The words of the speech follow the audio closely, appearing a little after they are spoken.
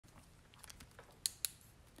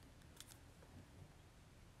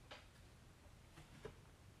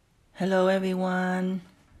Hello everyone.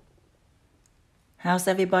 How's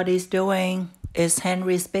everybody's doing? It's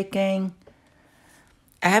Henry speaking.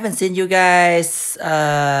 I haven't seen you guys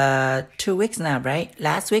 2 weeks now, right?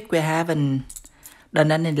 Last week we haven't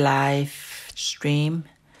done any live stream.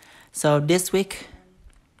 So this week.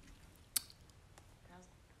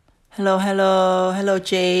 Hello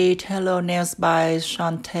Jade. Hello Nails by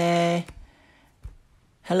Shante.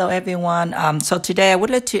 Hello everyone. So today I would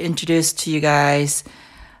like to introduce to you guys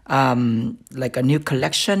like a new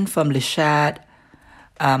collection from Lishat.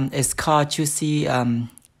 It's called Juicy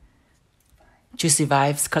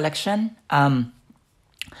Vibes collection.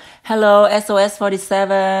 Hello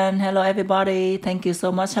SOS47. Hello everybody. Thank you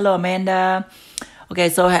so much. Hello Amanda. Okay,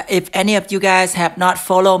 so if any of you guys have not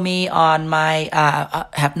followed me on my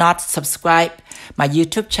have not subscribed my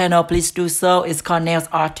YouTube channel, please do so. It's called Nails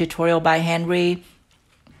Art Tutorial by Henry.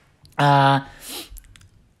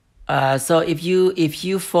 So if you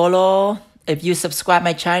subscribe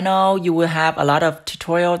my channel, you will have a lot of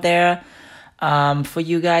tutorial there for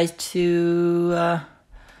you guys to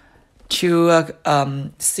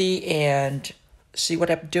see and see what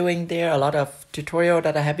I'm doing there. A lot of tutorial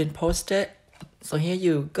that I have been posted. So here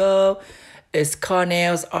you go. It's called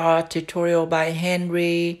Nails Art Tutorial by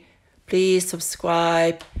Henry. Please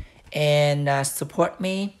subscribe and support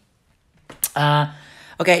me.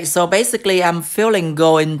 Okay, so basically I'm feeling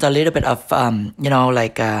going a little bit of,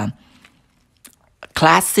 like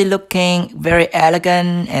classy looking, very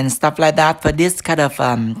elegant and stuff like that for this kind of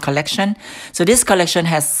collection. So this collection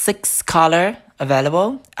has 6 colors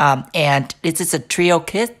available and this is a trio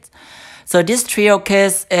kit. So this trio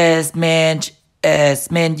kit is meant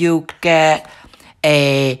you get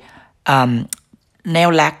a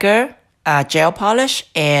nail lacquer, gel polish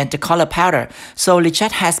and the color powder. So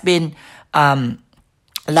Lichat has been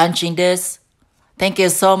launching this. Thank you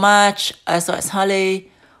so much. So it's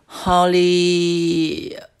Holly,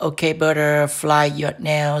 okay, butterfly your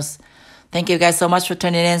nails. Thank you guys so much for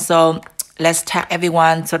tuning in. So let's tag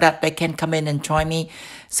everyone so that they can come in and join me.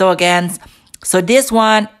 So again, so this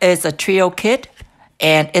one is a trio kit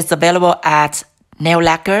and it's available at nail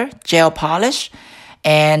lacquer, gel polish,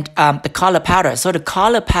 and the color powder. So the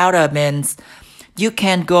color powder means you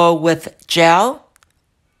can go with gel,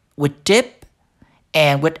 with dip,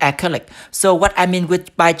 and with acrylic. So what I mean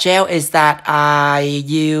by gel is that I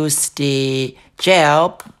use the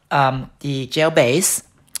gel base,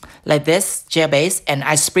 like this gel base, and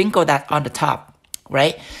I sprinkle that on the top,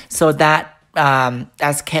 right? So that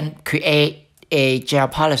that can create a gel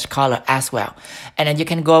polish color as well. And then you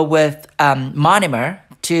can go with monomer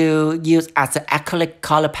to use as an acrylic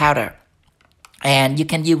color powder. And you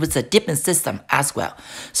can use with the dipping system as well.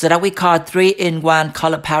 So that we call 3-in-1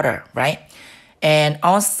 color powder, right? And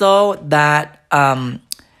also that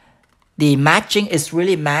the matching is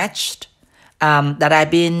really matched. That I've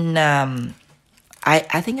been, I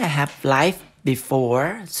think I have live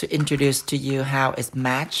before to introduce to you how it's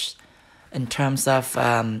matched in terms of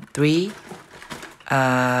 3.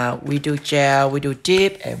 We do gel, we do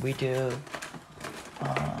dip, and we do,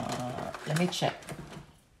 let me check.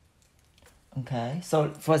 Okay, so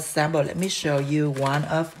for example, let me show you one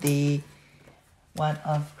of the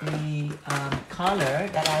color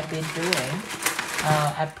that I've been doing.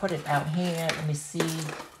 I put it out here. Let me see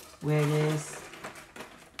where it is.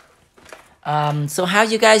 So how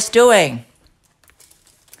you guys doing?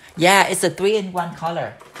 Yeah, it's a 3-in-1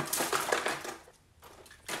 color.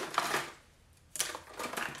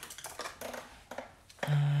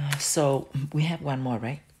 So we have one more,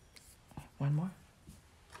 right? One more.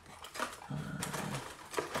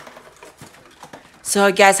 So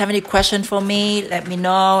you guys have any question for me? Let me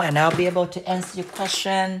know and I'll be able to answer your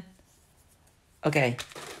question. Okay,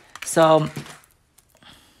 so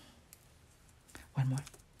one more.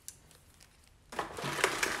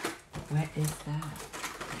 Where is that?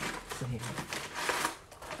 So here.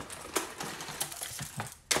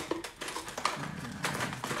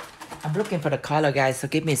 I'm looking for the color, guys, so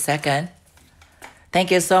give me a second.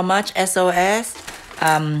 Thank you so much, SOS.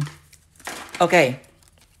 Okay.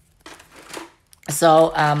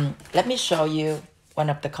 So let me show you one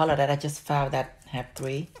of the color that I just found that have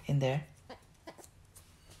 3 in there.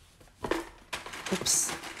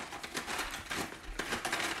 Oops.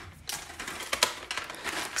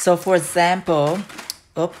 So for example,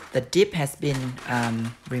 the dip has been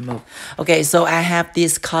removed. Okay, so I have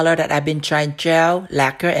this color that I've been trying, gel,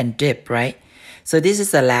 lacquer, and dip, right? So this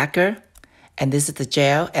is the lacquer, and this is the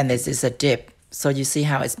gel, and this is a dip. So you see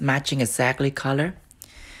how it's matching exactly color?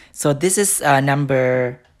 So this is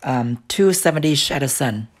number 270 Shadow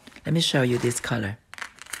Sun. Let me show you this color.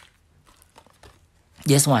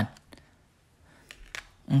 This one.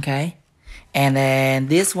 Okay. And then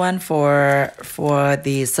this one for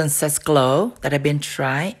the sunset glow that I've been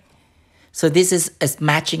trying. So this is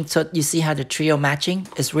matching. So you see how the trio matching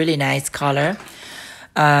is really nice color.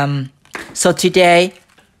 So today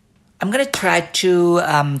I'm gonna try to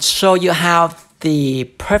show you how the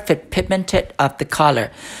perfect pigmented of the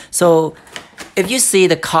color. So if you see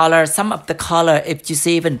the color, some of the color, if you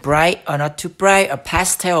see even bright or not too bright or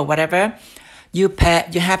pastel or whatever, you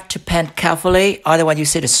have to paint carefully, otherwise you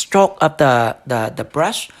see the stroke of the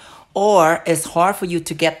brush, or it's hard for you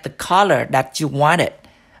to get the color that you wanted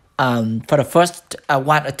for the first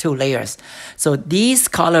 1 or 2 layers. So these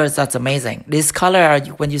colors, that's amazing. This color,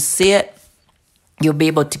 when you see it, you'll be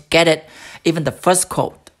able to get it even the first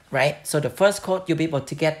coat, right? So the first coat, you'll be able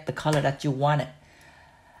to get the color that you wanted.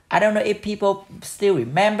 I don't know if people still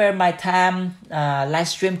remember my time live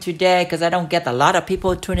stream today, because I don't get a lot of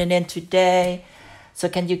people tuning in today. So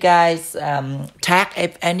can you guys tag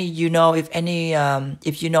if you know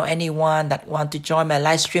anyone that want to join my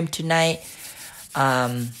live stream tonight?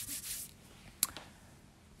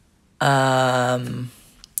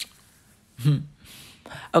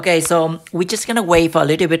 Okay, so we're just gonna wait for a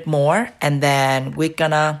little bit more, and then we're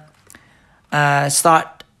gonna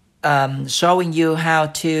start showing you how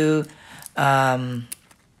to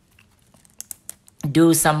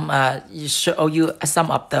do some show you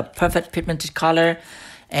some of the perfect pigmented color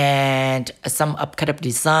and some of kind of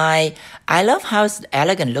design. I love how it's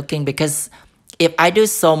elegant looking, because if I do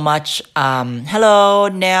so much hello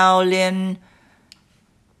Nell Lynn,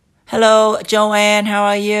 hello Joanne, how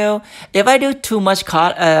are you? If I do too much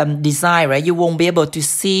design, right, you won't be able to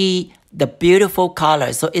see the beautiful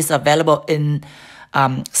color. So it's available in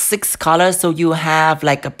 6 colors. So you have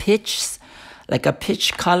like a peach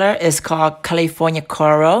color is called California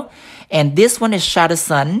Coral, and this one is Shadow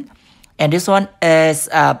Sun, and this one is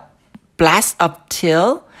Blast of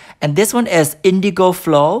Teal, and this one is Indigo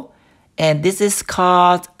Flow, and this is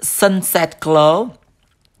called Sunset Glow,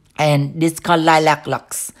 and this is called Lilac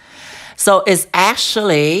Lux. So it's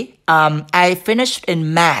actually I finished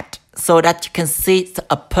in matte so that you can see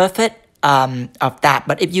a perfect of that.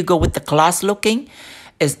 But if you go with the gloss looking,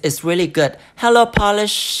 it's really good. Hello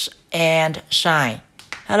Polish and Shine.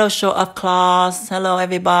 Hello Show of Claws. Hello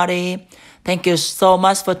everybody. Thank you so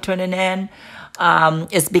much for tuning in.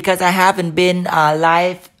 It's because I haven't been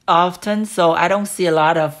live often, so I don't see a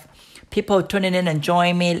lot of people tuning in and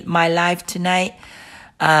joining my live tonight.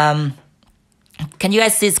 Can you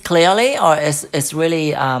guys see it clearly, or it's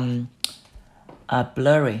really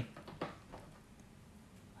blurry?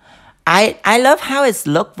 I love how it's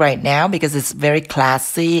looked right now, because it's very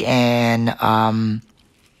classy and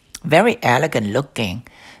very elegant looking.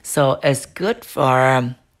 So it's good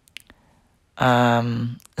for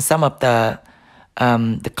some of the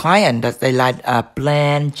client that they like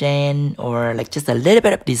blend, gen, or like just a little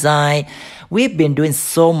bit of design. We've been doing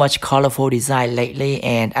so much colorful design lately,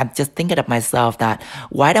 and I'm just thinking of myself that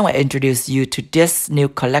why don't I introduce you to this new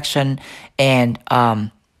collection and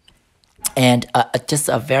just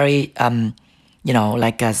a very you know,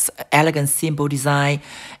 like a elegant, simple design.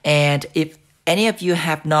 And if any of you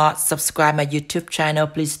have not subscribed my YouTube channel,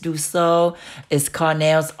 please do so. It's called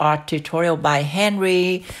Nails Art Tutorial by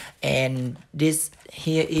Henry, and this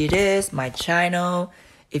here it is, my channel.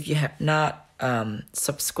 If you have not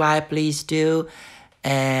subscribed, please do.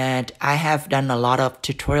 And I have done a lot of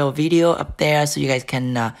tutorial video up there, so you guys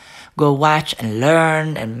can go watch and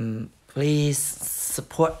learn, and please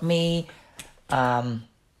support me.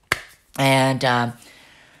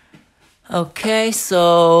 Okay,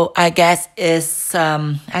 so I guess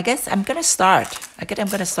I'm gonna start.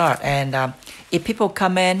 And if people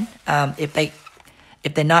come in,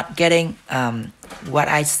 if they're not getting what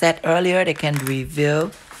I said earlier, they can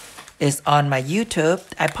review. It's on my YouTube.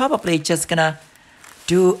 I probably just gonna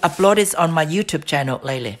upload this on my YouTube channel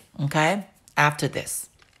lately. Okay, after this.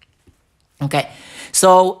 Okay,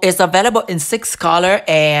 so it's available in 6 color,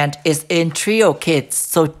 and it's in trio kits.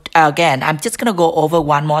 So again, I'm just gonna go over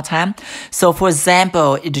one more time. So for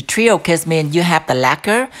example, the trio kits mean you have the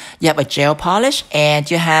lacquer, you have a gel polish, and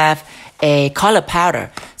you have a color powder.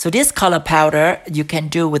 So this color powder you can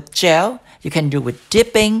do with gel, you can do with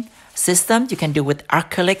dipping system, you can do with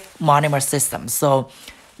acrylic monomer system. So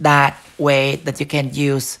that way that you can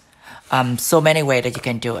use so many ways that you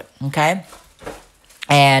can do it. Okay.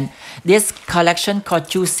 And this collection called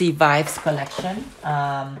Juicy Vibes collection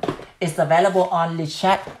is available on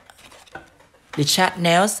Lichat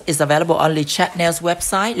Nails. Is available on Lichat Nails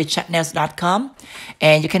website, lichatnails.com,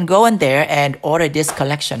 and you can go in there and order this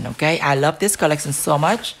collection. Okay, I love this collection so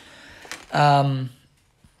much.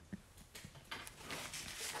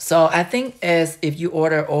 So So I think is if you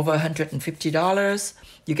order over $150,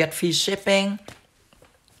 you get free shipping.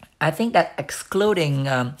 I think that excluding,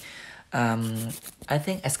 I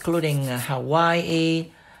think excluding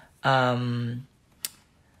Hawaii,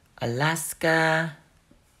 Alaska,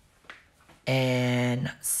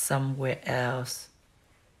 and somewhere else,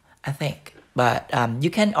 I think. But you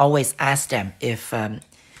can always ask them if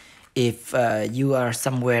you are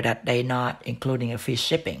somewhere that they're not including a free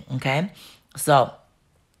shipping. Okay, so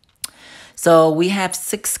we have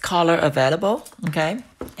 6 color available. Okay,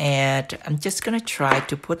 and I'm just gonna try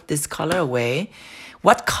to put this color away.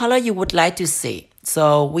 What color you would like to see?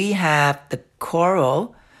 So we have the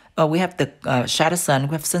coral. We have the shadow sun.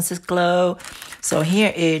 We have sunset glow. So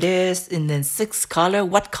here it is in the 6 color.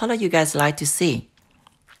 What color you guys like to see?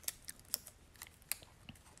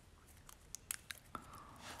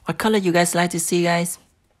 What color you guys like to see, guys?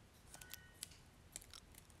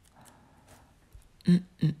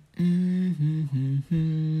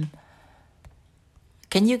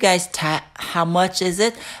 Can you guys tap how much is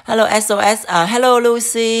it? Hello SOS. Hello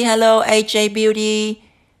Lucy. Hello AJ Beauty.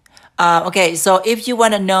 Okay, so if you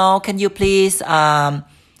want to know, can you please inbox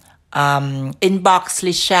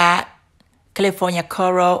Lishat California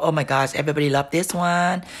Coral. Oh my gosh, everybody love this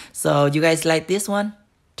one. So you guys like this one?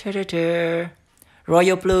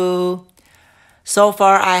 Royal Blue. So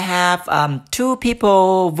far I have 2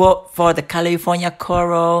 people vote for the California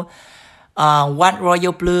Coral, 1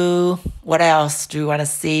 Royal Blue. What else do you want to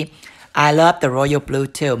see? I love the Royal Blue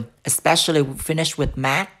too, especially finished with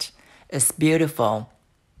matte. It's beautiful.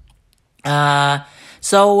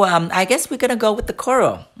 So I guess we're gonna go with the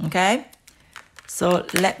coral. Okay, so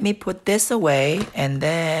let me put this away, and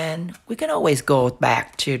then we can always go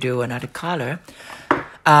back to do another color.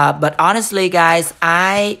 But honestly guys,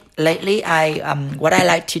 lately what I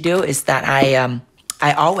like to do is that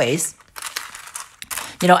I always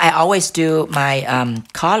do my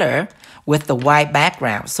color with the white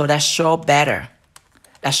background, so that show better.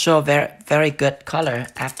 That show very good color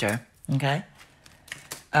after. Okay.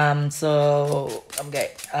 So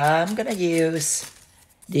okay, I'm gonna use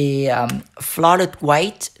the flooded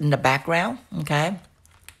white in the background. Okay.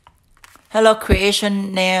 Hello,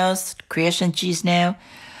 Creation Nails, Creation Cheese Nail.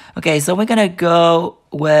 Okay, so we're gonna go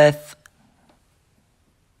with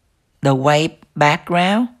the white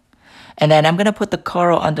background, and then I'm gonna put the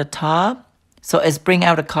coral on the top, so it's bring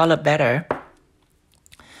out the color better.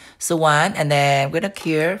 So 1, and then I'm gonna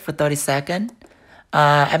cure for 30 seconds.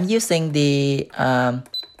 I'm using the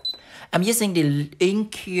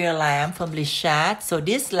ink cure lamp from Lishat. So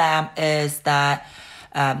this lamp is that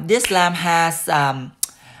this lamp has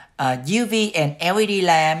UV and LED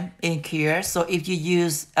lamp in cure. So if you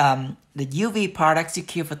use the UV products, you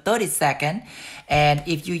cure for 30 seconds, and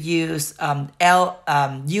if you use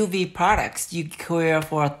UV products, you cure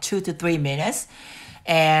for 2 to 3 minutes.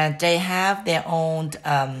 And they have their own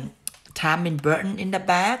timing button in the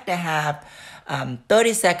back. They have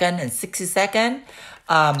 30 seconds and 60 seconds.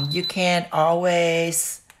 You can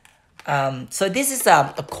always so this is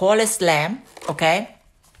a cordless lamp. Okay.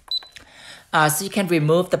 So you can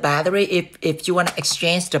remove the battery if you want to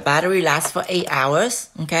exchange the battery. Lasts for 8 hours.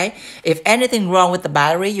 Okay. If anything wrong with the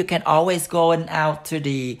battery, you can always go out to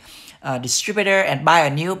the distributor and buy a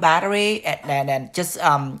new battery, and then just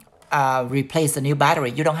replace the new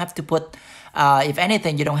battery. You don't have to put, if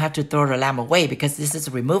anything, you don't have to throw the lamp away, because this is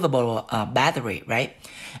a removable battery, right?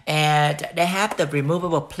 And they have the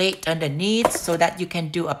removable plate underneath, so that you can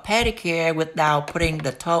do a pedicure without putting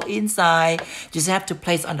the toe inside. Just have to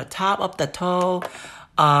place on the top of the toe.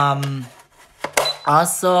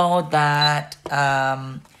 Also that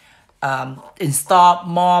install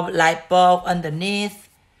more light bulb underneath,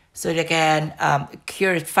 so they can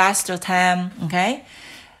cure it faster time. Okay.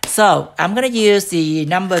 So I'm gonna use the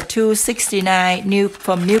number 269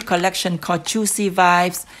 from new collection called Juicy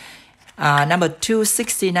Vibes. Number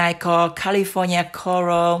 269 called California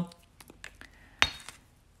Coral.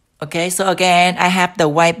 Okay, so again, I have the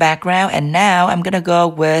white background, and now I'm gonna go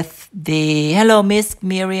with the, hello Miss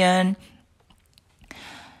Miriam.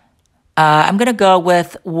 I'm gonna go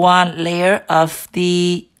with 1 layer of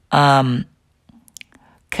the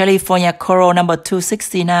California Coral number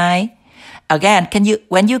 269. Again,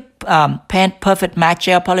 when you paint perfect matte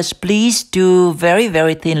gel polish, please do very,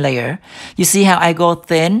 very thin layer. You see how I go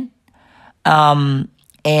thin? And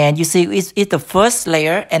you see it's the first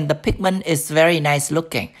layer, and the pigment is very nice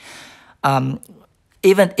looking.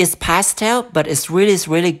 Even it's pastel, but it's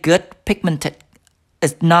really good pigmented.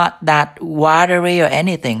 It's not that watery or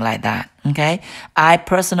anything like that. Okay, I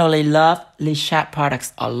personally love Lishat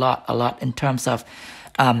products a lot in terms of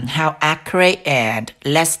how accurate and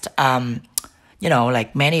less you know,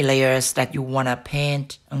 like many layers that you want to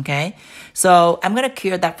paint. Okay, so I'm gonna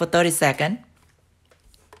cure that for 30 seconds.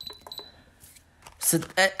 So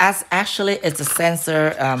as actually it's a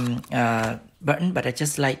sensor button, but I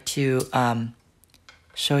just like to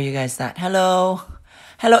show you guys that. Hello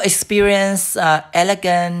experience,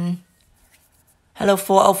 elegant. Hello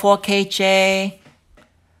 404KJ.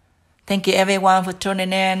 Thank you everyone for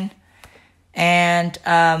tuning in. And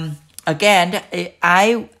again,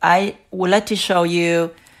 I would like to show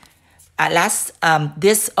you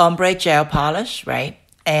this ombre gel polish, right?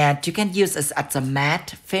 And you can use this as a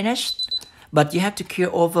matte finish, but you have to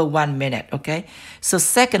cure over 1 minute, okay? So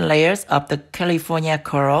second layers of the California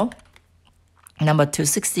Coral, number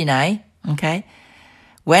 269, okay?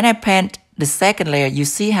 When I paint the second layer, you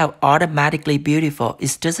see how automatically beautiful.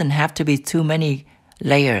 It doesn't have to be too many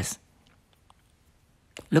layers.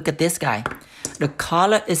 Look at this guy. The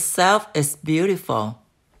color itself is beautiful,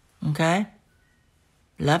 okay?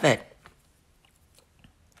 Love it.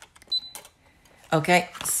 Okay,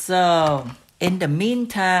 so in the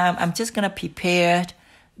meantime, I'm just gonna prepare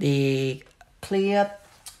the clear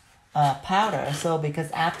powder. So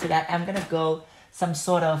because after that, I'm gonna go some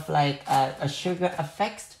sort of like a sugar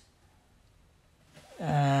effect.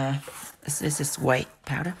 This is white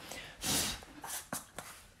powder.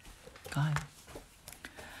 God.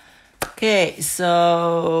 Okay,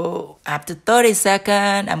 so after 30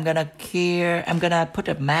 seconds, I'm gonna put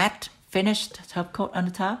a matte finished top coat on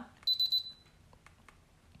the top.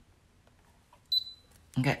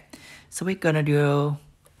 Okay, so we're gonna do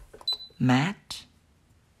matte.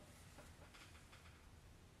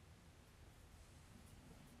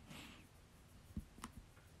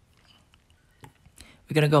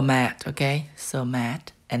 We're gonna go matte, okay? So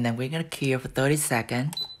matte, and then we're gonna cure for 30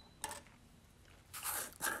 seconds.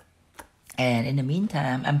 And in the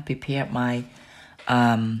meantime, I'm prepared my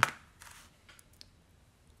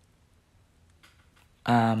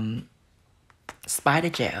spider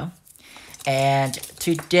gel. And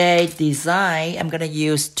today's design, I'm gonna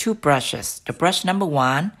use 2 brushes. The brush number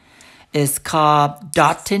 1 is called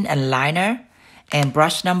Dotting and Liner, and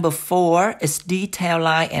brush number 4 is Detail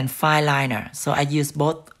Line and Fine Liner. So I use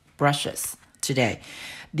both brushes today.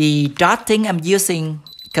 The dotting I'm using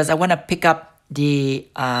because I want to pick up the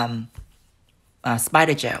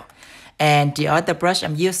spider gel, and the other brush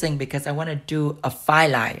I'm using because I want to do a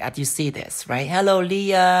fine line. As you see this, right? Hello,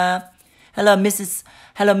 Leah. Hello, Miss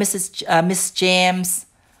James.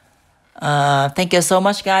 Thank you so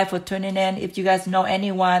much, guys, for tuning in. If you guys know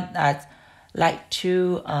anyone that like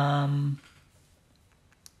to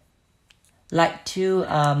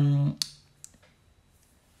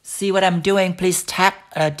see what I'm doing, please tap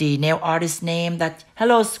the nail artist name. That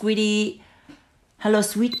hello, sweetie. Hello,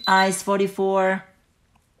 Sweet Eyes 44.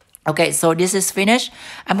 Okay, so this is finished.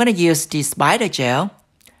 I'm gonna use the spider gel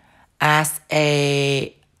as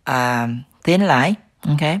a thin line.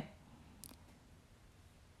 Okay.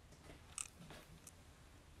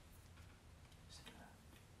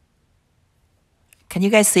 Can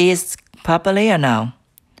you guys see it properly or no?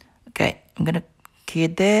 Okay, I'm gonna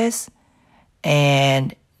keep this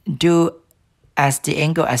and do as the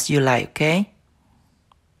angle as you like, okay?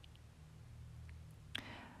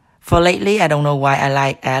 For lately, I don't know why I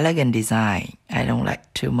like elegant design. I don't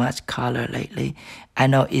like too much color lately. I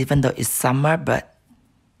know even though it's summer, but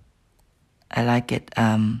I like it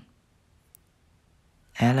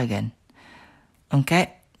elegant.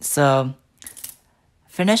 Okay, so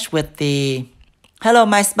finish with the hello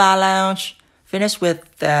my spa lounge. Finish with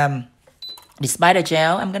the spider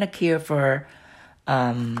gel. I'm gonna cure for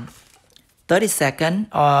 30 seconds,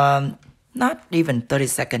 or not even 30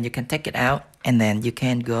 seconds. You can take it out and then you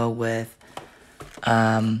can go with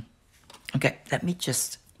okay, let me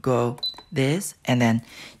just go this and then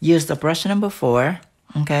use the brush number 4.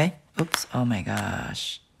 Okay, oops, oh my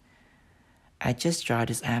gosh, I just draw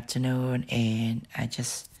this afternoon and I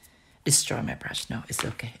just destroy my brush. No, it's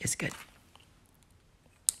okay, it's good.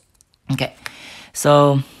 Okay,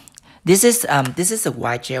 so this is a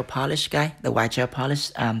white gel polish, guy. The white gel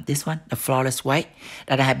polish, this one, the flawless white,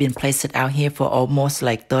 that I have been placed it out here for almost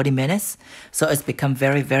like 30 minutes. So it's become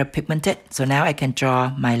very, very pigmented. So now I can draw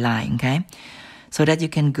my line, okay? So that you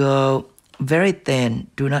can go very thin.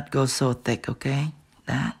 Do not go so thick, okay?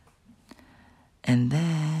 That. And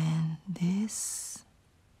then this.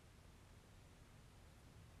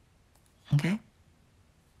 Okay?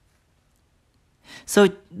 So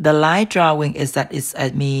the line drawing is that it's, I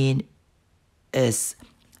mean, is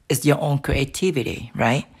your own creativity,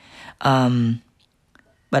 right? But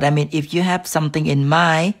I mean, if you have something in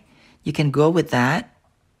mind, you can go with that.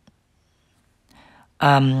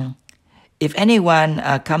 if anyone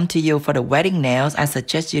come to you for the wedding nails, I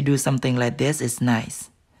suggest you do something like this. It's nice.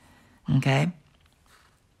 Okay.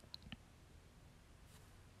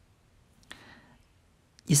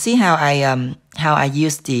 You see how I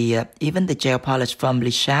use the even the gel polish from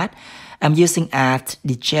Lishat. I'm using at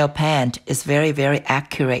the gel pen. It's very, very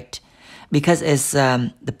accurate because it's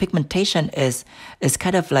the pigmentation is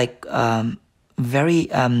kind of like very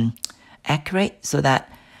accurate, so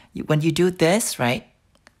that when you do this, right,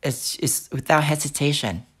 it's without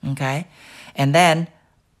hesitation. Okay, and then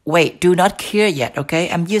wait, do not cure yet. Okay,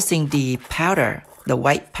 I'm using the powder, the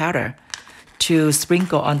white powder, to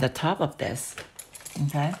sprinkle on the top of this.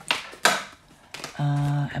 Okay,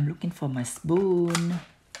 I'm looking for my spoon.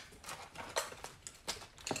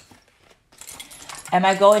 Am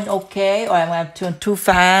I going okay, or am I too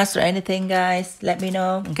fast or anything, guys? Let me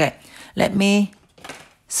know. Okay, let me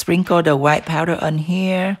sprinkle the white powder on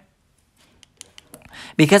here.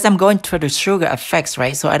 Because I'm going for the sugar effects,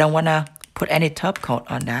 right? So I don't want to put any top coat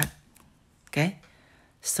on that. Okay,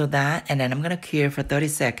 so that, and then I'm going to cure for 30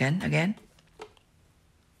 seconds again.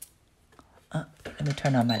 Let me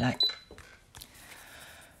turn on my light.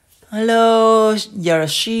 Hello,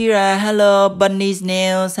 Yarashira. Hello, Bunny's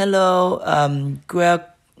Nails. Hello,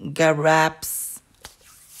 Garaps.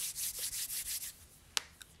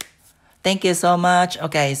 Thank you so much.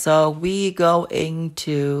 Okay, so we go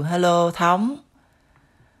into, hello, Thom.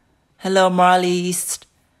 Hello, Marlies.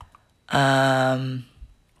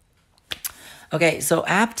 Okay, so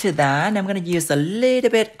after that, I'm going to use a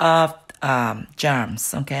little bit of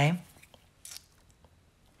germs, okay?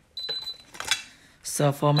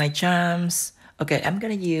 So for my germs, okay, I'm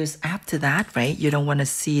going to use after that, right? You don't want to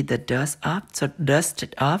see the dust up, so dust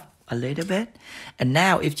it off a little bit. And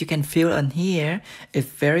now if you can feel on here, it's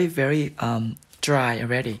very, very dry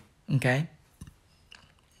already, okay?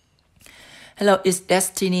 Hello, it's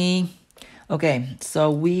Destiny. Okay, so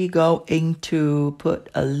we go into put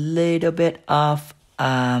a little bit of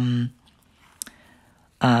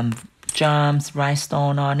germs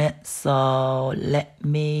rhinestone on it. So let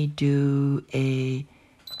me do a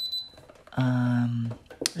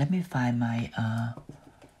let me find my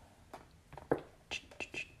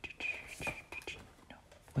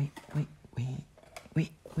wait.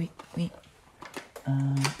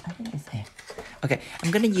 I think it's here. Okay,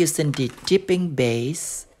 I'm gonna use the dipping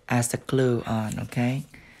base as a glue on, okay,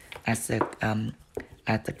 as the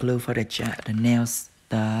glue for the nails,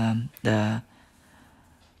 the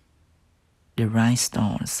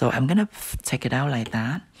rhinestone. So I'm gonna take it out like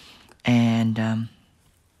that, and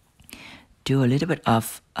do a little bit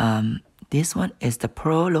of this one is the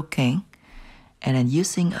pro looking, and then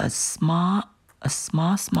using a small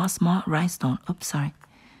rhinestone. Oops, sorry,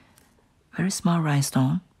 very small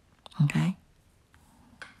rhinestone. Okay.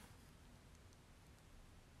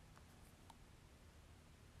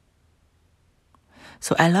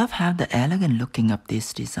 So I love how the elegant looking of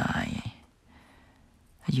this design.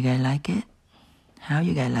 You guys like it? How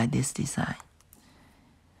you guys like this design?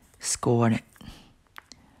 Score it.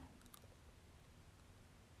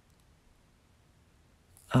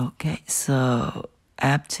 Okay, so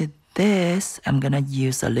after this, I'm gonna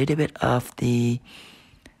use a little bit of the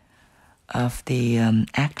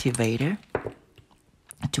activator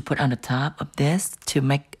to put on the top of this to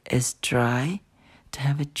make it dry, to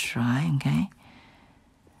have it dry. Okay.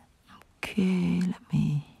 Okay, let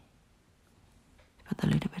me put a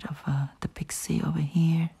little bit of the pixie over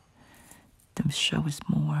here to show us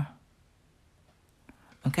more.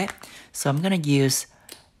 Okay, so I'm gonna use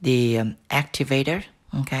the activator,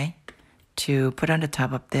 okay, to put on the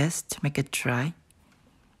top of this to make it dry.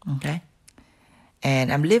 Okay,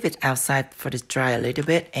 and I'm leave it outside for this dry a little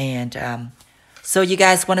bit. And so you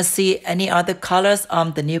guys want to see any other colors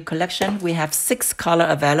on the new collection? We have 6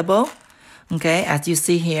 colors available. Okay, as you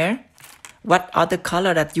see here. What other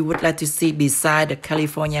color that you would like to see beside the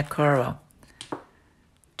California Coral?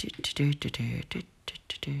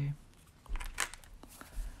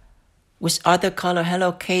 Which other color?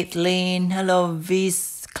 Hello, Caitlin. Hello,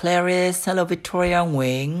 Viz Clarice. Hello, Victoria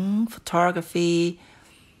Wing. Photography.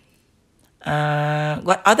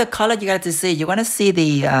 What other color you got to see? You want to see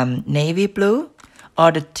the navy blue,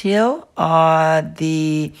 or the teal, or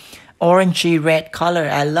the orangey red color?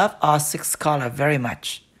 I love all 6 colors very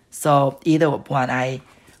much. So either one, I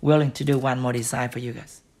willing to do one more design for you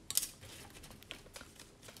guys.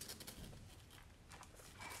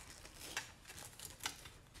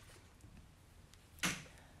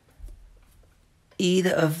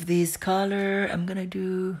 Either of these color, I'm gonna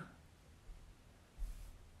do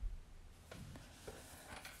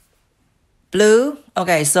blue.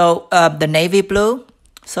 Okay, so the navy blue.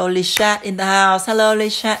 So Lishat in the house. Hello,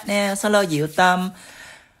 Lishat Nails. Hello, Diệu Tâm.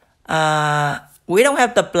 We don't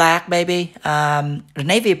have the black, baby. The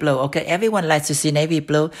navy blue. Okay, everyone likes to see navy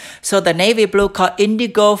blue. So the navy blue called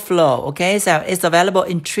Indigo Flow. Okay, so it's available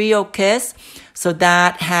in trio kits. So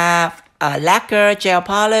that have lacquer, gel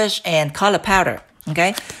polish, and color powder.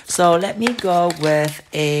 Okay, so let me go with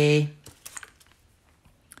a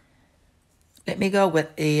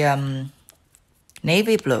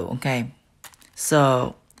navy blue. Okay,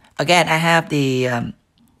 so again, I have the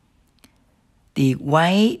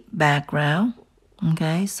white background.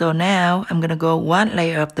 Okay, so now I'm gonna go one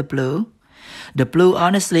layer of the blue. The blue,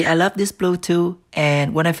 honestly, I love this blue too.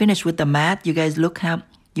 And when I finish with the matte, you guys look how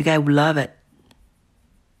you guys will love it.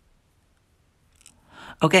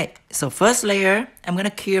 Okay, so first layer, I'm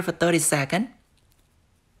gonna cure for 30 seconds.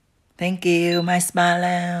 Thank you, my spa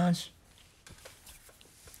lounge.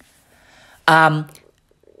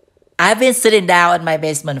 I've been sitting down in my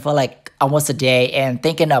basement for like almost a day and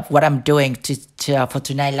thinking of what I'm doing for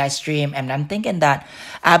tonight live stream, and I'm thinking that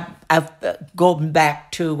I've gone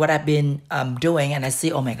back to what I've been doing, and I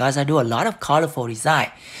see, oh my gosh, I do a lot of colorful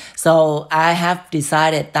design. So I have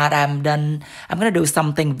decided that I'm gonna do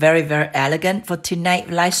something very, very elegant for tonight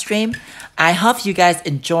live stream. I hope you guys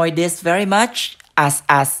enjoy this very much as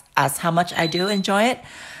how much I do enjoy it,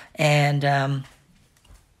 and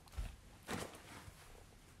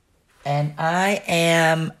I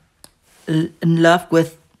am in love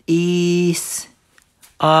with these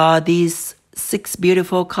 6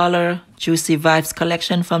 beautiful color Juicy Vibes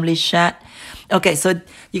collection from Lishat. Okay, so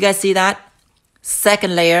you guys see that?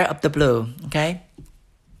 Second layer of the blue, okay?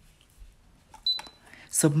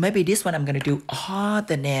 So maybe this one I'm gonna do all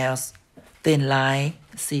the nails, thin line,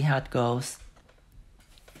 see how it goes.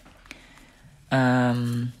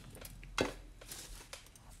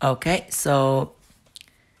 Okay, so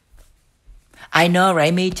I know,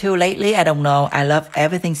 right? Me too. Lately, I don't know. I love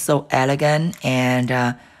everything so elegant, and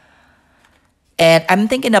I'm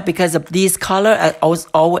thinking that because of these color are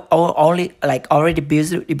only like already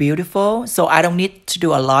beautiful, so I don't need to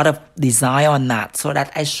do a lot of design on that, so that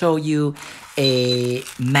I show you a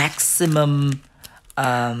maximum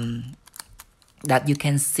that you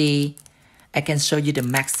can see. I can show you the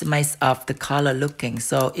maximize of the color looking.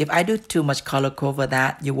 So if I do too much color cover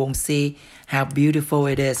that, you won't see how beautiful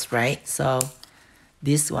it is, right? So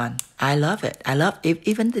this one, I love it. I love it.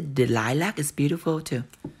 Even the lilac is beautiful too.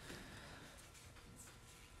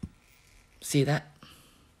 See that?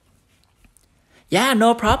 Yeah,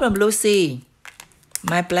 no problem, Lucy.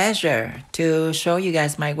 My pleasure to show you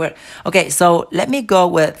guys my work. Okay, so let me go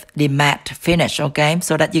with the matte finish, okay?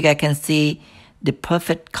 So that you guys can see the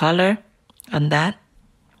perfect color on that.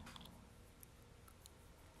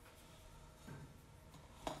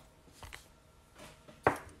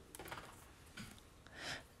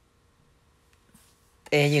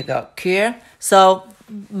 There you go, clear. So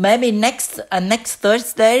maybe next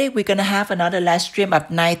Thursday we're gonna have another live stream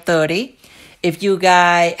at 9:30. If you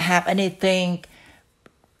guys have anything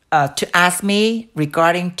to ask me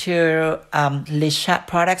regarding to Lishat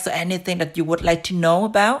products or anything that you would like to know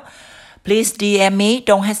about, please DM me.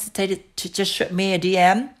 Don't hesitate to just shoot me a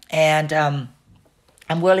DM, and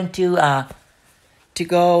I'm willing to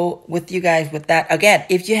go with you guys with that. Again,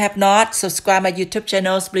 if you have not subscribed my YouTube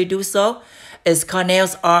channels, please do so. It's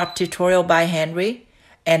Cornell's Art Tutorial by Henry,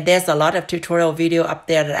 and there's a lot of tutorial video up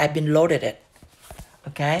there that I've been loaded it.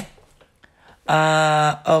 Okay.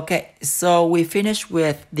 Okay, so we finished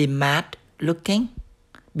with the matte looking.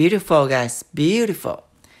 Beautiful, guys, beautiful.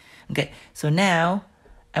 Okay, so now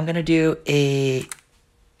I'm gonna do a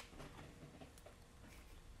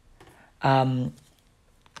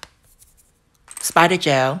spider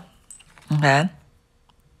gel. Okay.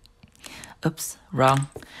 Oops, wrong.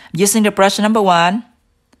 I'm using the brush number 1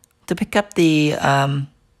 to pick up the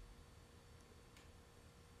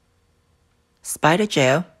spider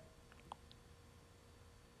gel.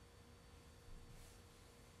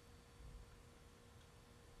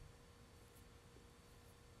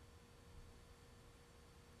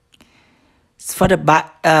 For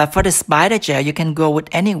the spider gel, you can go with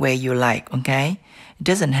any way you like, okay? It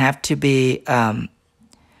doesn't have to be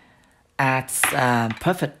as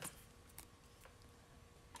perfect.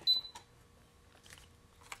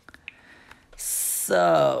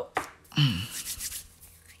 So,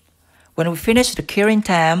 when we finish the curing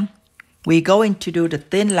time, we're going to do the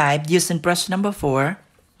thin line using brush number 4,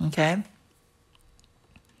 okay?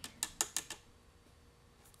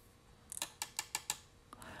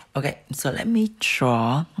 Okay, so let me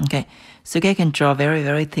draw. Okay, so you guys can draw very,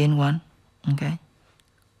 very thin one. Okay.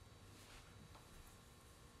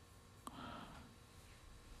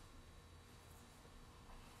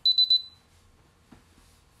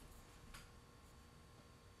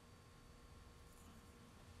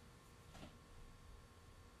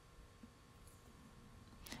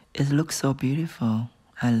 It looks so beautiful.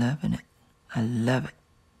 I love it. I love it.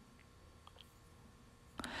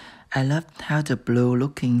 I love how the blue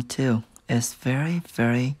looking too. It's very,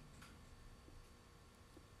 very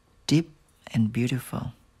deep and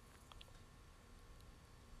beautiful.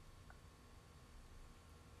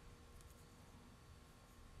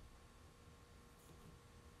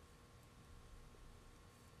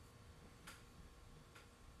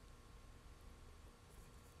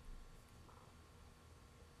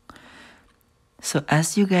 So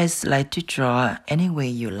as you guys like to draw any way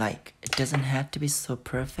you like, it doesn't have to be so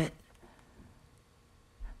perfect.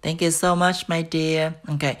 Thank you so much, my dear.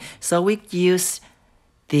 Okay, so we use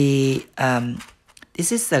the,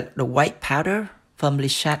 this is the white powder from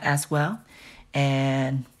Lishat as well.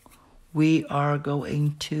 And we are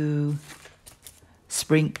going to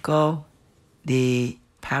sprinkle the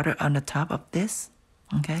powder on the top of this,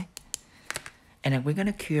 okay? And then we're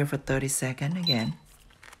gonna cure for 30 seconds again.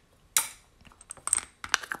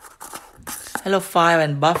 Hello, Fire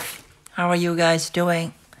and Buff. How are you guys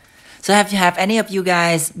doing? So have any of you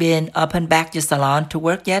guys been open back your salon to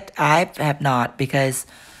work yet? I have not because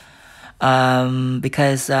in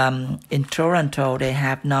Toronto they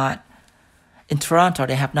have not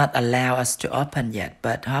allowed us to open yet,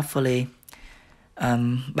 but hopefully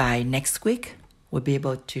by next week we'll be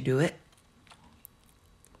able to do it.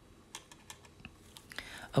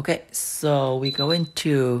 Okay, so we're going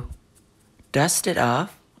to dust it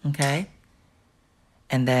off, okay?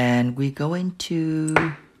 And then I'm going to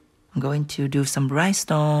do some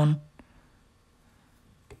rhinestone.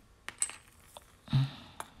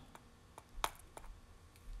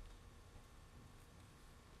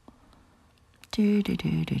 The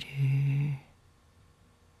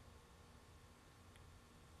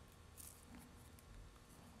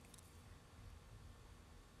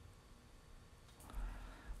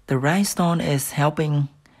rhinestone is helping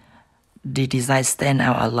the design stand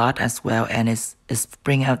out a lot as well, and it's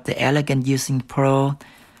bring out the elegant using pearl.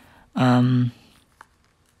 I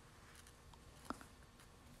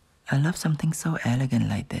love something so elegant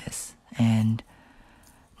like this, and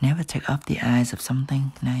never take off the eyes of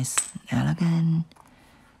something nice and elegant.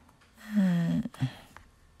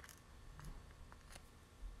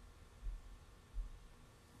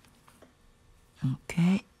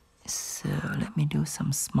 Okay, so let me do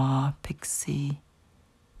some small pixie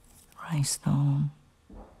rhinestone.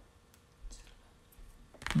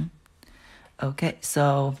 Okay,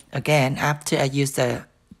 so again, after I use the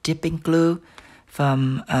dipping glue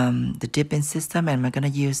from the dipping system, and I'm gonna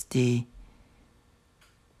use this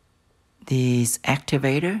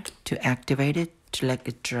activator to activate it to let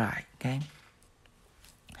it dry. Okay,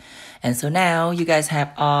 and so now you guys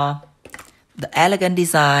have all the elegant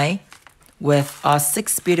design with our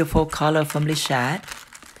 6 beautiful color from Lishat,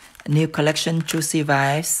 new collection, Juicy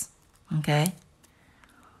Vibes. Okay,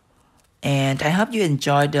 and I hope you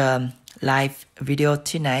enjoyed the live video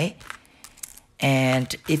tonight.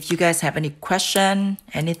 And if you guys have any question,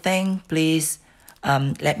 anything, please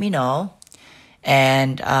let me know.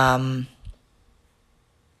 And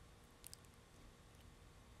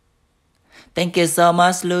thank you so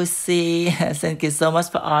much, Lucy. Thank you so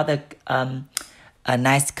much for all the a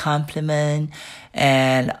nice compliment.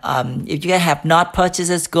 And if you guys have not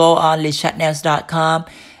purchased, go on lishatnails.com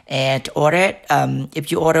and order it.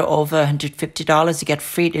 If you order over $150, you get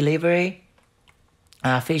free delivery,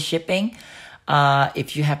 free shipping.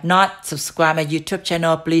 If you have not subscribed my YouTube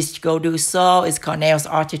channel, please go do so. It's called Nails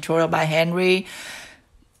Art Tutorial by Henry.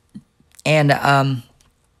 And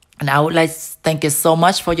I would like to thank you so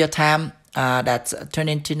much for your time that's turned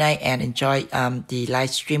in tonight, and enjoy the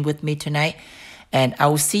live stream with me tonight. And I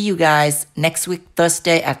will see you guys next week,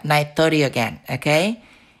 Thursday at 9:30 again, okay?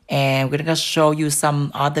 And we're gonna show you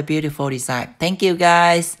some other beautiful design. Thank you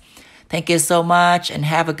guys. Thank you so much, and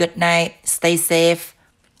have a good night. Stay safe.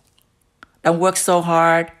 Don't work so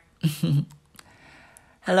hard.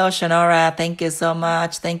 Hello, Shanora. Thank you so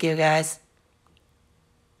much. Thank you, guys.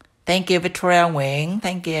 Thank you, Victoria Wing.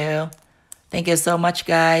 Thank you. Thank you so much,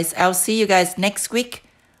 guys. I'll see you guys next week,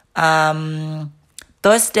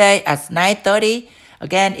 Thursday at 9:30.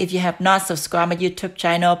 Again, if you have not subscribed my YouTube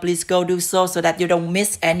channel, please go do so that you don't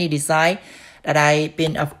miss any design that I've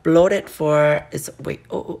been uploaded for. Wait,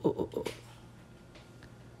 hold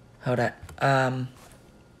on.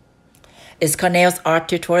 It's called Nails Art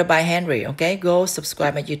Tutorial by Henry. Okay, go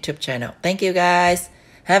subscribe my YouTube channel. Thank you, guys.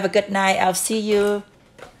 Have a good night. I'll see you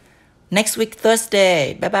next week,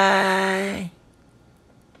 Thursday. Bye-bye.